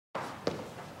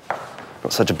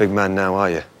Not such a big man now, are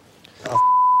you? Oh,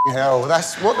 hell,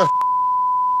 that's what the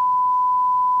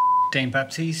Dane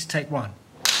Baptiste, take one.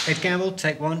 Ed Gamble,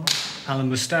 take one. Allan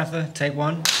Mustafa, take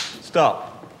one.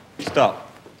 Stop.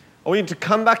 Stop. I want you to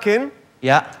come back in.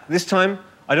 Yeah. This time,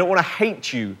 I don't want to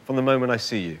hate you from the moment I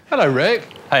see you. Hello, Rick.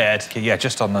 Hey, Ed. Yeah,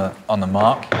 just on the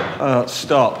mark.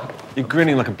 Stop. You're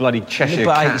grinning like a bloody Cheshire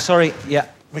cat. Sorry, yeah.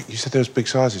 Rick, you said there was big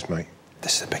sizes, mate.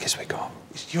 This is the biggest we got.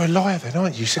 You're a liar then,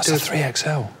 aren't you? You said That's there a was...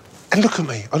 3XL. And look at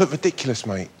me. I look ridiculous,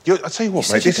 mate. I'll tell you what,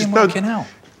 You mate. said you've been working out.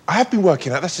 I have been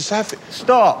working out. That's just how...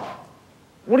 Stop.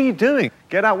 What are you doing?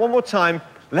 Get out one more time.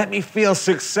 Let me feel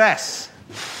success.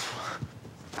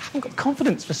 I haven't got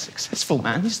confidence for successful,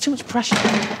 man. There's too much pressure.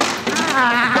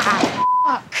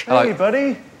 Hey,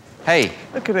 buddy. Hey.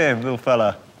 Look at him, little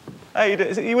fella. Hey,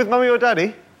 is it you with mummy or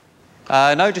daddy?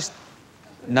 No, just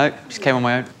came on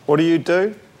my own. What do you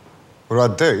do? What do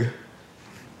I do?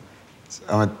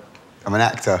 I'm an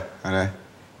actor on a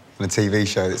TV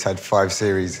show that's had 5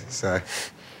 series, so...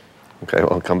 OK,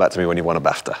 well, come back to me when you won a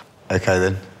BAFTA. OK,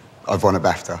 then. I've won a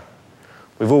BAFTA.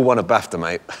 We've all won a BAFTA,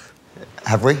 mate.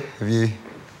 Have we? Have you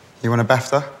won a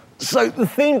BAFTA? So the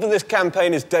theme for this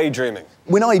campaign is daydreaming.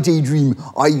 When I daydream,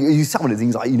 I use some of the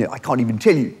things I can't even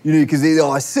tell you, because they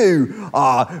are so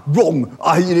wrong,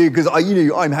 because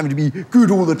I'm having to be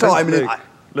good all the time.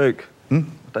 Luke, I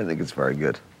don't think it's very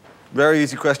good. Very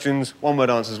easy questions, one-word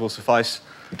answers will suffice.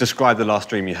 Describe the last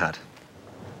dream you had.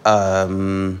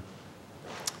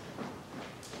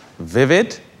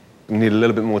 Vivid? Need a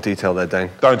little bit more detail there, Dane.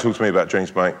 Don't talk to me about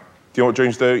dreams, mate. Do you know what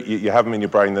dreams do? You have them in your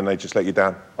brain, then they just let you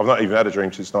down. I've not even had a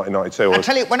dream since 1992. I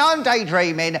tell you, when I'm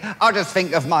daydreaming, I just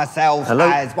think of myself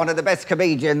as one of the best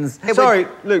comedians. Sorry,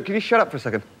 Luke, can you shut up for a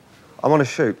second? I want to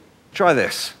shoot. Try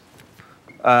this.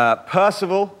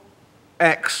 Percival,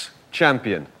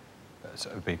 ex-champion. So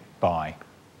it would be bye.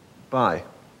 Bye.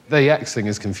 The X thing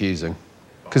is confusing.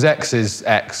 Because X is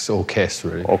X or kiss,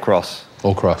 really. Or cross.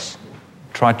 Or cross.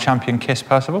 Try champion kiss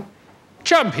Percival?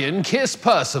 Champion kiss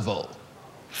Percival.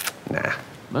 Nah.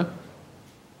 No?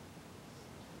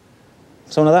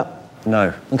 Something like that?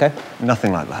 No. OK.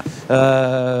 Nothing like that.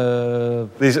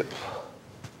 These are...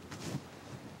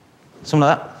 Something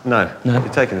like that? No. No.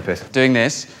 You're taking the piss. Doing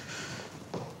this,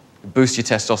 boost your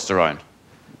testosterone.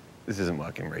 This isn't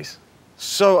working, Rhys.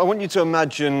 So I want you to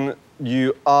imagine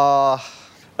you are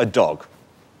a dog.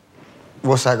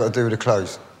 What's that got to do with the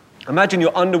clothes? Imagine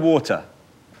you're underwater.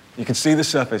 You can see the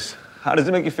surface. How does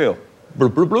it make you feel?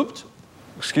 Blub, blub, blub.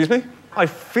 Excuse me? I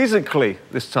physically,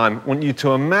 this time, want you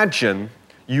to imagine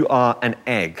you are an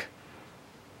egg.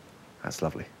 That's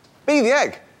lovely. Be the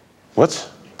egg.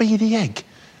 What? Be the egg?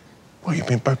 What,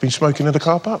 you've both been smoking in the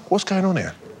car park? What's going on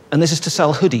here? And this is to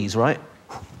sell hoodies, right?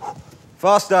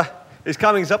 Faster. He's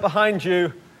coming. He's up behind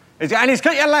you. And he's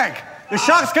cut your leg. The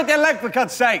shark's cut your leg, for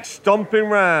God's sake. Stomping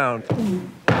round.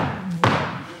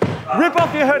 Rip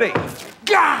off your hoodie.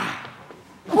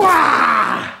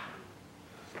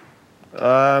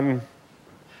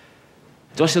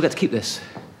 Do I still get to keep this?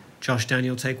 Josh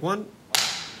Daniel, take one.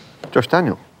 Josh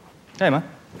Daniel. Hey, man.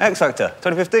 X Factor,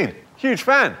 2015. Huge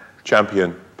fan.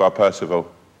 Champion by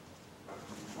Percival.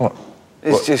 What?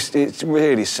 It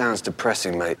really sounds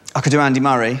depressing, mate. I could do Andy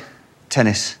Murray.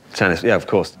 Tennis. Tennis, yeah, of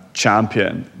course.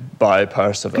 Champion by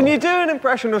Percival. Can you do an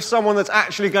impression of someone that's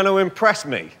actually going to impress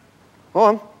me? Go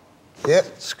on. Yep.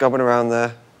 Scubbing around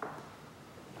there.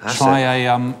 That's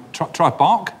Try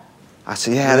bark. That's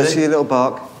it, yeah, let's see a little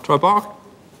bark. Try bark.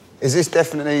 Is this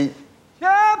definitely...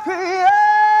 Champion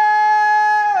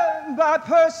by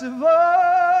Percival.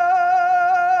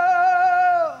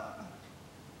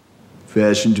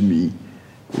 Fashion to me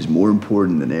is more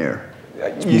important than air.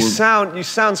 You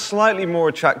sound slightly more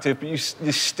attractive, but you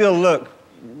still look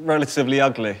relatively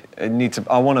ugly.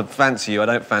 I want to fancy you. I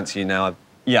don't fancy you now.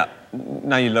 Yeah,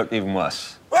 now you look even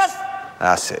worse. What?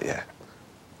 That's it, yeah.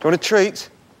 Do you want a treat?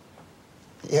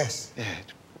 Yes. Yeah.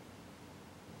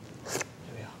 Here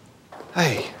we are.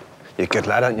 Hey, you're a good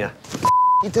lad, aren't you?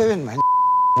 What you doing, man?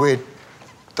 Weird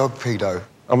dog pedo.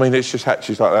 I mean, it's just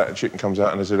hatches like that and chicken comes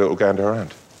out and there's a little gander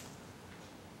around.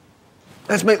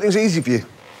 Let's make things easy for you.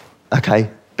 OK.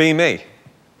 Be me.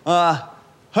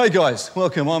 Hey guys,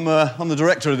 welcome. I'm the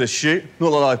director of this shoot.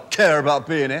 Not that I care about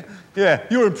being here. Yeah,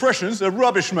 your impressions, they're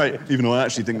rubbish, mate. Even though I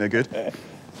actually think they're good.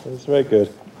 It's very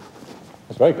good.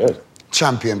 It's very good.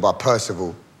 Champion by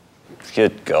Percival.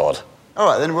 Good God. All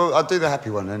right, then I'll do the happy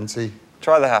one then and see.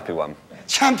 Try the happy one.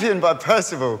 Champion by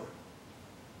Percival.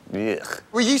 Yuck.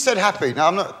 Well, you said happy. No,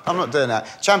 I'm not doing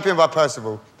that. Champion by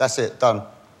Percival. That's it. Done.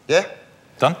 Yeah?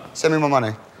 Done? Send me my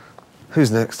money. Who's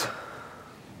next?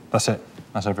 That's it.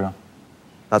 That's everyone.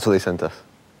 That's what they sent us.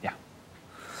 Yeah.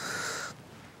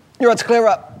 You're right to clear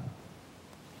up.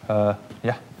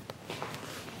 Yeah.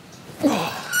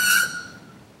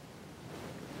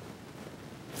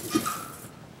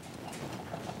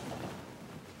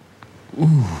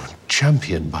 Ooh,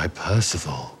 champion by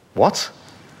Percival. What?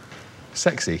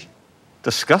 Sexy.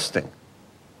 Disgusting.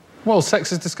 Well,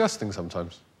 sex is disgusting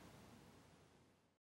sometimes.